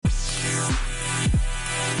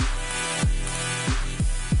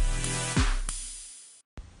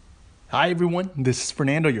Hi everyone, this is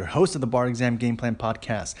Fernando, your host of the Bar Exam Game Plan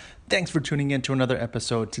Podcast. Thanks for tuning in to another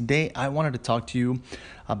episode. Today I wanted to talk to you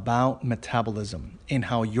about metabolism and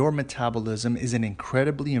how your metabolism is an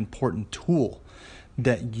incredibly important tool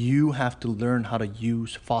that you have to learn how to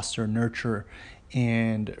use, foster, nurture,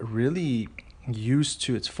 and really use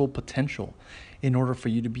to its full potential in order for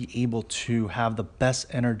you to be able to have the best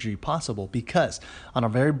energy possible. Because on a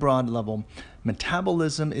very broad level,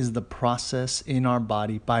 metabolism is the process in our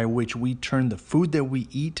body by which we turn the food that we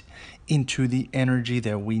eat into the energy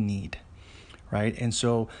that we need, right? And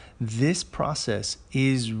so this process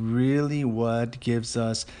is really what gives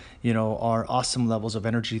us, our awesome levels of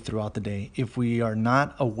energy throughout the day. If we are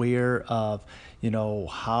not aware of,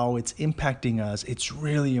 how it's impacting us, it's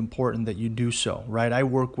really important that you do so, right? I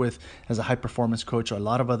work with, as a high performance coach, a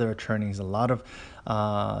lot of other attorneys, a lot of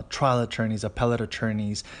trial attorneys, appellate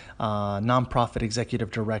attorneys, nonprofit executive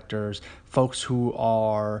directors, folks who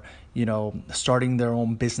are, starting their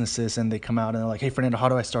own businesses, and they come out and they're like, "Hey, Fernando, how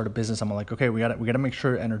do I start a business?" I'm like, "Okay, we got to make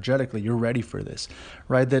sure energetically you're ready for this,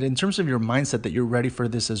 right? That in terms of your mindset, that you're ready for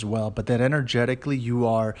this as well, but that energetically you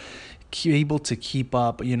are able to keep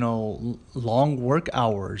up, long work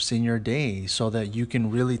hours in your day so that you can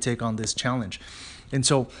really take on this challenge." And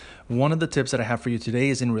so one of the tips that I have for you today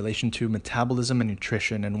is in relation to metabolism and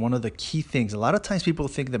nutrition. And one of the key things, a lot of times people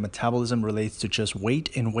think that metabolism relates to just weight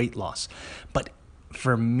and weight loss. But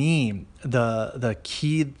for me, the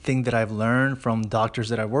key thing that I've learned from doctors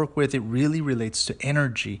that I work with, it really relates to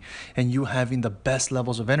energy and you having the best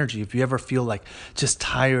levels of energy. If you ever feel like just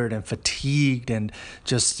tired and fatigued and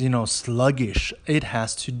just, sluggish, it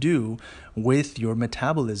has to do with your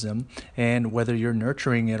metabolism and whether you're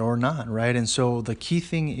nurturing it or not, right? And so the key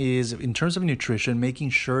thing is, in terms of nutrition,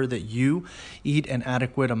 making sure that you eat an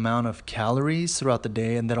adequate amount of calories throughout the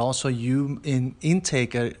day, and that also you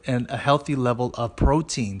intake a healthy level of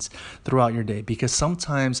proteins throughout your day. Because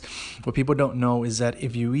sometimes what people don't know is that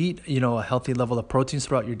if you eat, a healthy level of proteins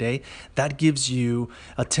throughout your day, that gives you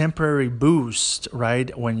a temporary boost,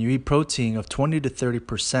 right? When you eat protein of 20 to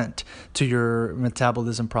 30% to your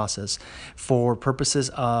metabolism process. For purposes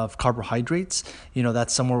of carbohydrates,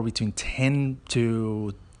 that's somewhere between 10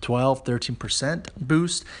 to 12, 13%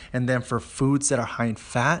 boost. And then for foods that are high in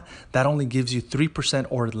fat, that only gives you 3%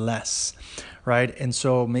 or less, right? And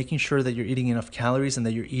so making sure that you're eating enough calories and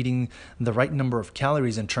that you're eating the right number of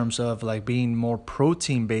calories in terms of like being more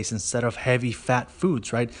protein based instead of heavy fat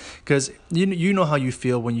foods, right? Because you know how you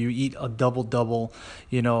feel when you eat a double,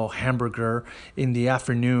 hamburger in the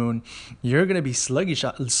afternoon, you're going to be sluggish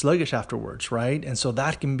afterwards, right? And so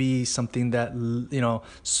that can be something that,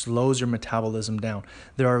 slows your metabolism down.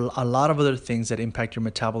 There are a lot of other things that impact your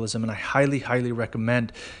metabolism, and I highly, highly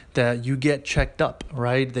recommend that you get checked up,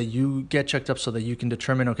 right? That you get checked up so that you can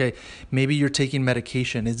determine, okay, maybe you're taking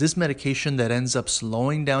medication. Is this medication that ends up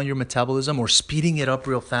slowing down your metabolism or speeding it up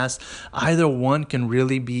real fast? Either one can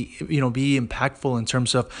really be impactful in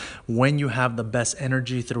terms of when you have the best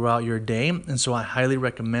energy throughout your day. And so I highly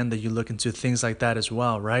recommend that you look into things like that as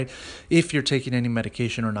well, right? If you're taking any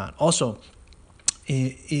medication or not. Also,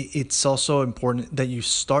 it's also important that you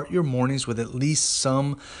start your mornings with at least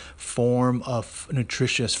some form of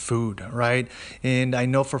nutritious food, right? And I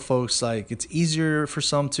know for folks, like, it's easier for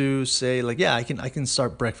some to say, like, yeah, I can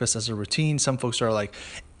start breakfast as a routine. Some folks are like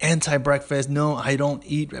anti-breakfast. No, I don't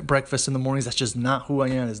eat breakfast in the mornings. That's just not who I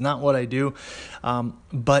am. It's not what I do.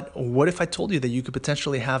 But what if I told you that you could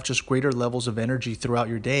potentially have just greater levels of energy throughout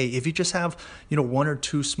your day if you just have, one or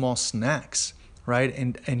two small snacks, right?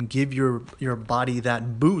 And give your body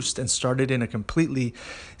that boost and start it in a completely,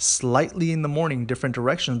 slightly in the morning, different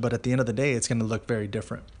direction. But at the end of the day, it's going to look very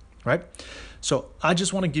different, right? So I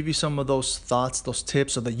just want to give you some of those thoughts, those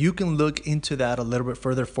tips, so that you can look into that a little bit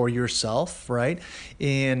further for yourself, right?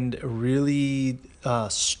 And really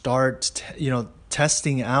start,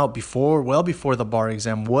 testing out well before the bar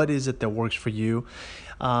exam, what is it that works for you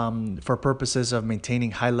for purposes of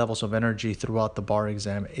maintaining high levels of energy throughout the bar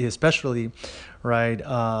exam, especially, right,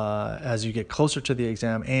 as you get closer to the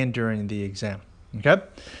exam and during the exam, okay?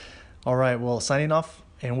 All right, well, signing off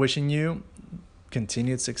and wishing you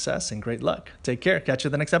continued success and great luck. Take care. Catch you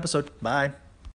in the next episode. Bye.